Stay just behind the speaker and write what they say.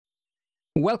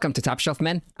Welcome to Top Shelf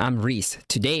Men. I'm Reese.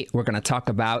 Today we're going to talk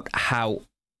about how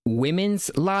women's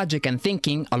logic and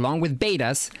thinking, along with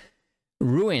betas,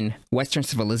 ruin Western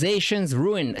civilizations,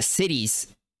 ruin cities,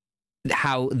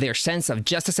 how their sense of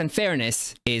justice and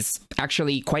fairness is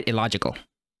actually quite illogical.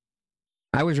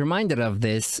 I was reminded of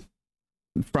this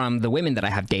from the women that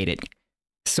I have dated.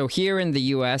 So here in the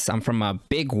US, I'm from a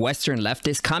big Western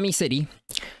leftist commie city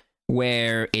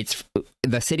where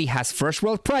the city has first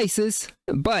world prices,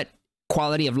 but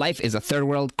quality of life is a third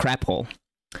world crap hole.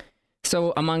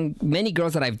 So among many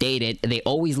girls that I've dated, they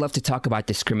always love to talk about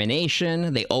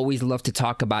discrimination. They always love to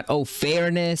talk about,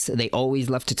 fairness. They always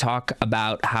love to talk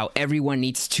about how everyone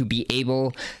needs to be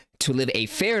able to live a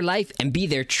fair life and be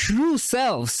their true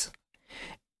selves.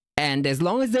 And as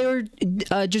long as they're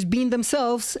just being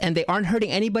themselves and they aren't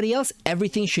hurting anybody else,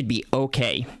 everything should be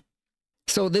okay.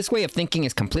 So this way of thinking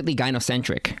is completely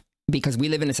gynocentric, because we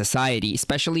live in a society,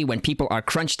 especially when people are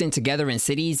crunched in together in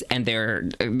cities and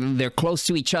they're close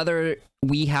to each other.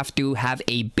 We have to have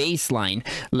a baseline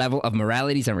level of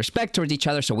moralities and respect towards each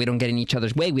other, so we don't get in each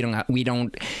other's way. We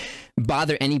don't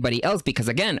bother anybody else, because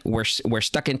again, we're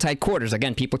stuck in tight quarters.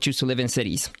 Again, people choose to live in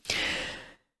cities.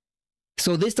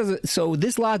 So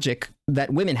this logic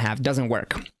that women have doesn't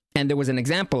work. And there was an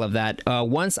example of that.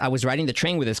 Once I was riding the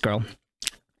train with this girl,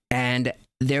 and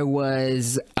there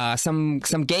was some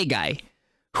gay guy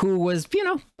who was,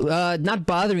 not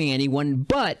bothering anyone.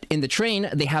 But in the train,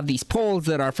 they have these poles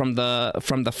that are from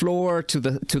the floor to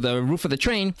the roof of the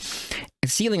train,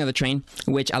 ceiling of the train,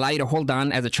 which allow you to hold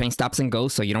on as the train stops and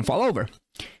goes, so you don't fall over.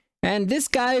 And this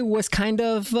guy was kind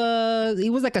of, he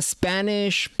was like a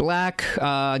Spanish black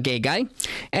gay guy,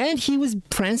 and he was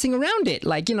prancing around it,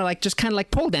 just kind of like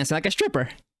pole dancing, like a stripper.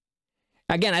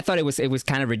 Again, I thought it was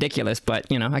kind of ridiculous, but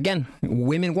again,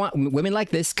 women like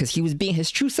this, because he was being his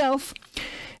true self.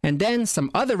 And then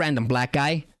some other random black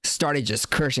guy started just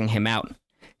cursing him out,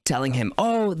 telling him,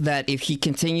 that if he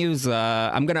continues,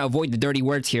 I'm gonna avoid the dirty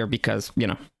words here because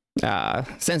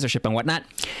censorship and whatnot.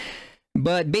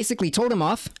 But basically told him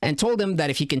off and told him that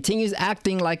if he continues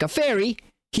acting like a fairy,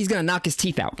 he's gonna knock his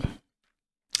teeth out.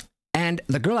 And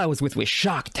the girl I was with was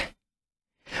shocked.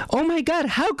 Oh my God,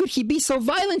 how could he be so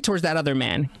violent towards that other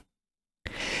man?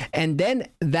 And then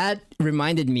that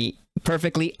reminded me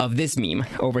perfectly of this meme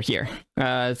over here.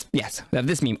 Yes, of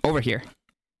this meme over here.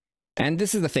 And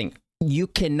this is the thing. You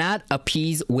cannot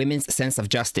appease women's sense of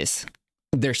justice,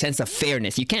 their sense of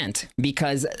fairness. You can't,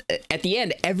 because at the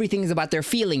end, everything is about their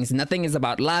feelings. Nothing is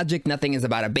about logic. Nothing is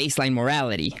about a baseline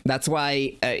morality. That's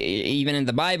why even in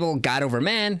the Bible, God over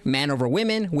man, man over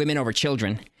women, women over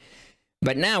children.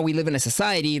 But now we live in a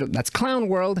society that's clown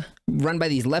world, run by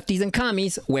these lefties and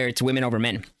commies, where it's women over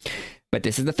men. But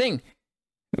this is the thing.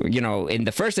 In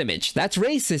the first image, that's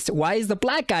racist. Why is the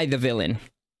black guy the villain?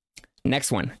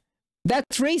 Next one.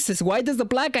 That's racist. Why does the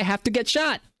black guy have to get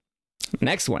shot?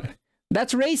 Next one.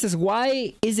 That's racist.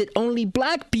 Why is it only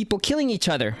black people killing each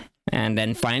other? And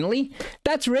then finally,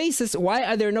 that's racist. Why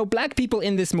are there no black people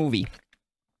in this movie?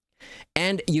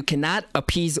 And you cannot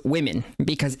appease women,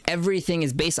 because everything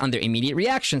is based on their immediate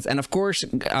reactions. And of course,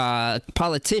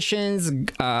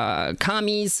 politicians,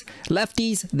 commies,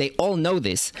 lefties, they all know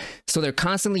this. So they're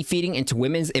constantly feeding into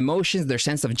women's emotions, their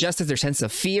sense of justice, their sense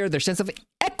of fear, their sense of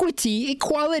equity,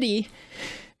 equality.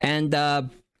 And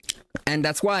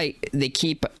that's why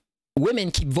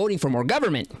women keep voting for more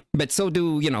government, but so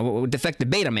do, defective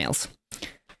beta males.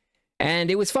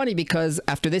 And it was funny because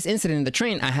after this incident in the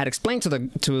train, I had explained to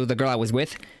the girl I was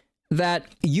with that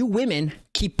you women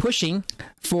keep pushing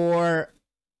for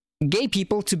gay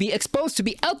people to be exposed, to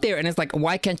be out there. And it's like,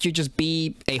 why can't you just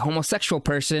be a homosexual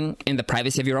person in the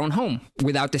privacy of your own home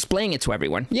without displaying it to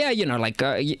everyone? Yeah,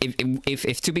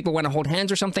 if two people want to hold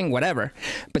hands or something, whatever.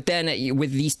 But then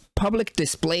with these public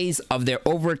displays of their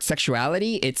overt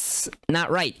sexuality, it's not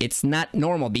right. It's not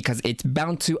normal, because it's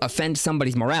bound to offend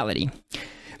somebody's morality.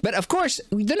 But of course,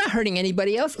 they're not hurting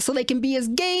anybody else, so they can be as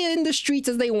gay in the streets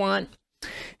as they want.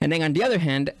 And then on the other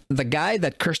hand, the guy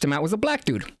that cursed him out was a black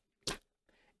dude.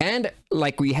 And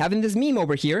like we have in this meme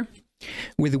over here,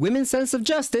 with women's sense of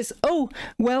justice,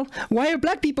 why are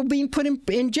black people being put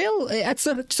in jail at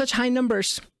such high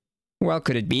numbers? Well,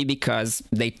 could it be because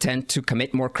they tend to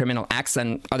commit more criminal acts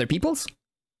than other people's?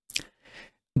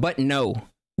 But no,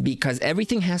 because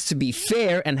everything has to be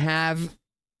fair and have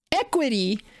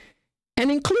equity and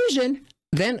inclusion.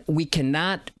 Then we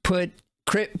cannot put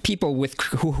people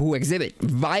who exhibit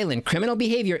violent criminal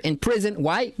behavior in prison.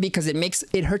 Why? Because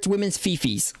it hurts women's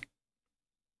fifis.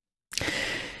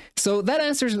 So that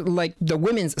answers like the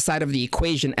women's side of the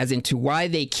equation as into why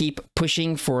they keep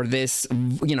pushing for this,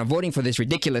 voting for this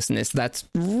ridiculousness that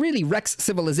really wrecks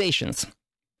civilizations.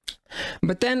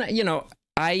 But then, you know,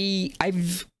 I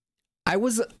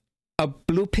was a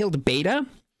blue-pilled beta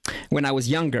when I was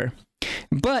younger,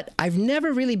 but I've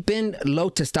never really been low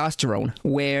testosterone,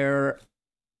 where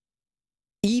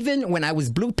even when I was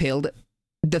blue-pilled,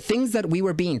 the things that we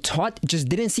were being taught just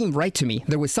didn't seem right to me.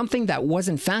 There was something that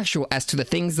wasn't factual as to the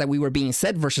things that we were being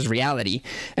said versus reality,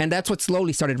 and that's what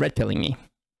slowly started red-pilling me.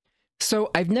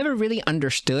 So I've never really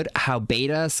understood how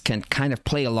betas can kind of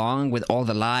play along with all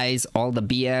the lies, all the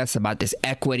BS about this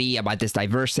equity, about this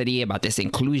diversity, about this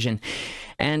inclusion.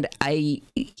 And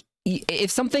if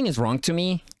something is wrong to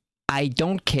me, I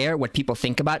don't care what people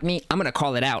think about me. I'm gonna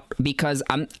call it out, because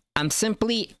I'm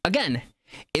simply, again,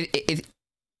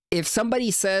 if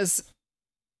somebody says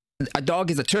a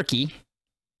dog is a turkey,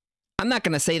 I'm not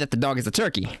gonna say that the dog is a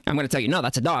turkey. I'm gonna tell you, no,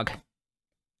 that's a dog.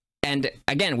 And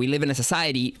again, we live in a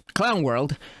society, clown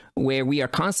world, where we are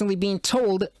constantly being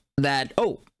told that,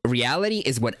 oh, reality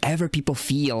is whatever people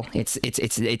feel.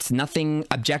 It's nothing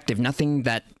objective, nothing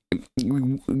that,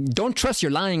 don't trust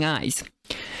your lying eyes.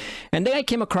 And then I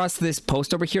came across this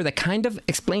post over here that kind of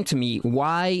explained to me,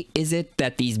 why is it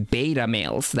that these beta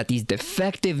males, that these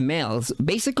defective males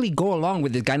basically go along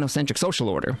with this gynocentric social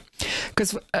order?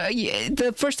 Because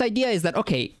the first idea is that,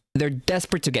 okay, they're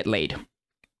desperate to get laid.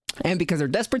 And because they're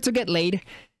desperate to get laid,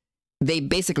 they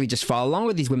basically just follow along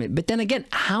with these women. But then again,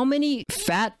 how many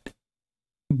fat,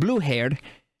 blue-haired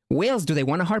whales do they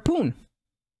want to harpoon?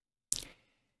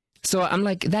 So I'm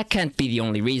like, that can't be the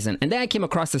only reason. And then I came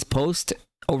across this post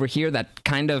over here that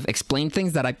kind of explained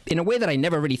things that in a way that I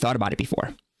never really thought about it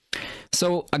before.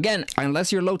 So again,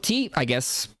 unless you're low T, I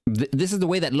guess this is the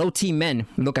way that low T men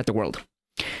look at the world.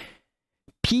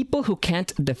 People who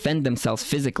can't defend themselves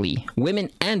physically, women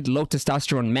and low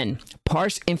testosterone men,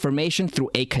 parse information through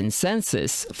a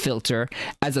consensus filter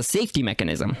as a safety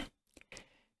mechanism.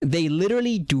 They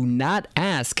literally do not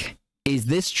ask, is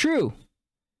this true?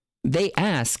 They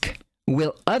ask,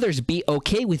 will others be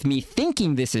okay with me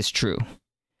thinking this is true?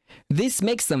 This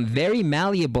makes them very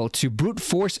malleable to brute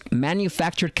force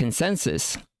manufactured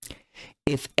consensus.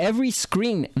 If every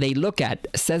screen they look at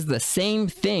says the same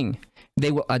thing,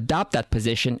 they will adopt that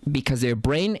position because their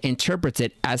brain interprets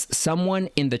it as someone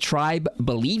in the tribe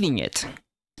believing it.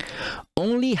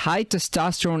 Only high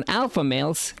testosterone alpha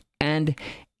males and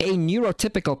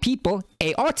neurotypical people,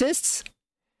 autists,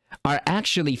 are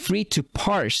actually free to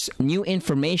parse new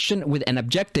information with an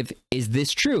objective, is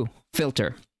this true,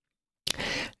 filter.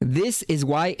 This is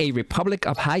why a republic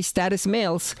of high status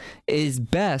males is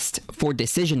best for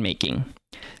decision making.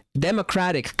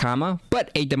 Democratic, but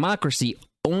a democracy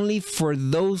only for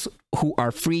those who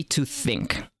are free to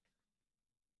think.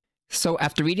 So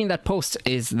after reading that post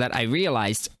is that I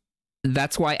realized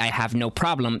that's why I have no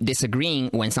problem disagreeing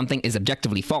when something is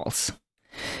objectively false.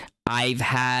 I've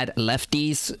had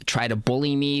lefties try to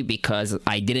bully me because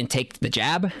I didn't take the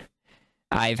jab.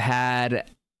 I've had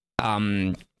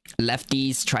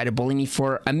lefties try to bully me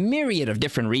for a myriad of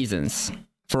different reasons,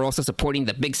 for also supporting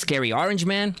the big scary orange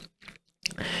man.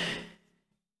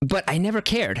 But I never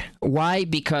cared. Why?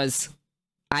 Because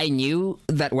I knew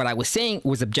that what I was saying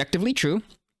was objectively true.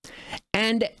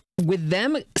 And with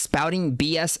them spouting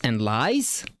BS and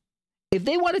lies, if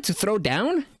they wanted to throw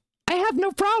down, I have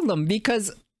no problem,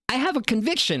 because I have a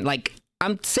conviction. Like,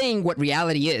 I'm saying what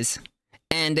reality is.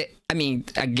 And I mean,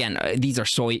 again, these are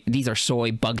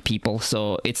soy bug people,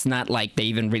 so it's not like they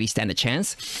even really stand a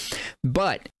chance.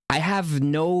 But I have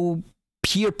no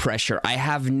peer pressure. I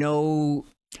have no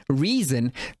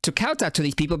reason to kowtow to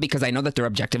these people because I know that they're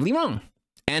objectively wrong.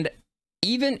 And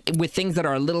even with things that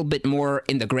are a little bit more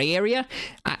in the gray area,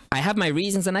 I have my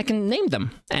reasons and I can name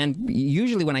them. And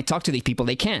usually when I talk to these people,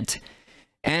 they can't.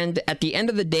 And at the end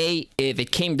of the day, if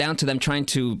it came down to them trying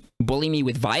to bully me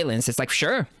with violence, it's like,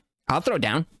 sure, I'll throw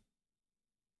down.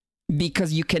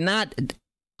 Because you cannot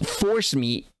force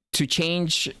me to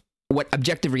change what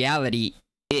objective reality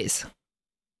is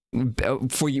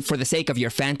for the sake of your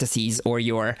fantasies or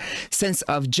your sense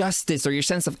of justice or your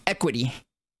sense of equity.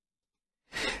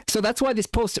 So that's why this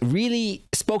post really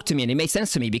spoke to me, and it made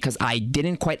sense to me, because I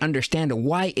didn't quite understand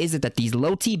why is it that these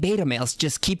low T beta males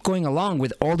just keep going along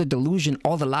with all the delusion,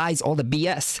 all the lies, all the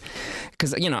BS.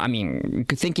 Because, you know, I mean,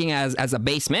 thinking as a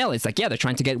base male, it's like, yeah, they're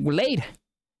trying to get laid.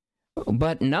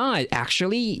 But no,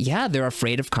 actually, yeah, they're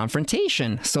afraid of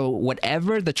confrontation. So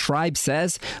whatever the tribe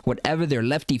says, whatever their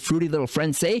lefty, fruity little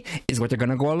friends say, is what they're going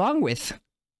to go along with.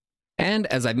 And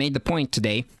as I made the point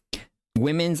today,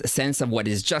 women's sense of what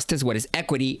is justice, what is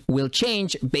equity, will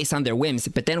change based on their whims.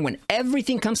 But then when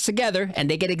everything comes together and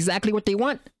they get exactly what they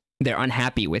want, they're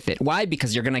unhappy with it. Why?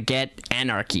 Because you're going to get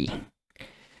anarchy.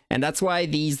 And that's why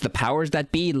the powers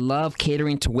that be love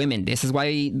catering to women. This is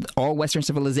why all Western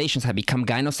civilizations have become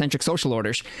gynocentric social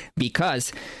orders,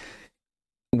 because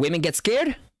women get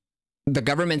scared. The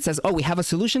government says, oh, we have a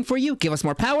solution for you. Give us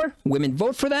more power. Women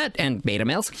vote for that, and beta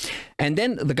males. And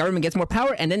then the government gets more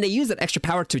power, and then they use that extra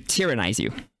power to tyrannize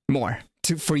you more.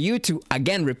 For you to,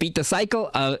 again, repeat the cycle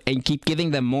and keep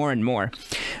giving them more and more.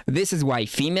 This is why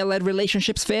female-led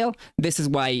relationships fail. This is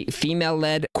why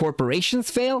female-led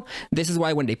corporations fail. This is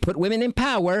why when they put women in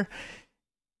power,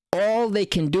 all they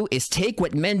can do is take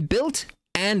what men built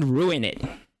and ruin it.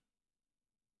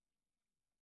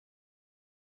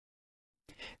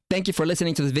 Thank you for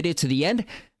listening to this video to the end.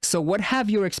 So what have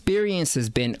your experiences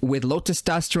been with low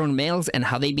testosterone males and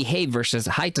how they behave versus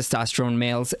high testosterone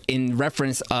males in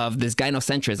reference of this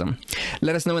gynocentrism?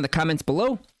 Let us know in the comments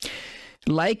below.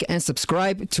 Like and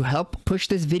subscribe to help push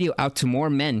this video out to more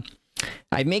men.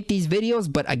 I make these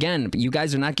videos, but again, you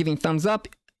guys are not giving thumbs up.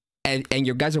 And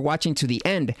you guys are watching to the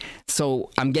end, so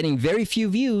I'm getting very few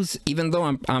views, even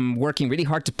though I'm working really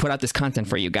hard to put out this content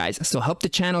for you guys. So help the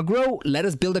channel grow. Let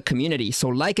us build a community. So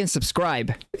like and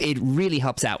subscribe. It really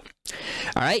helps out.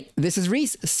 All right, this is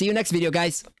Reese. See you next video,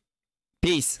 guys.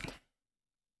 Peace.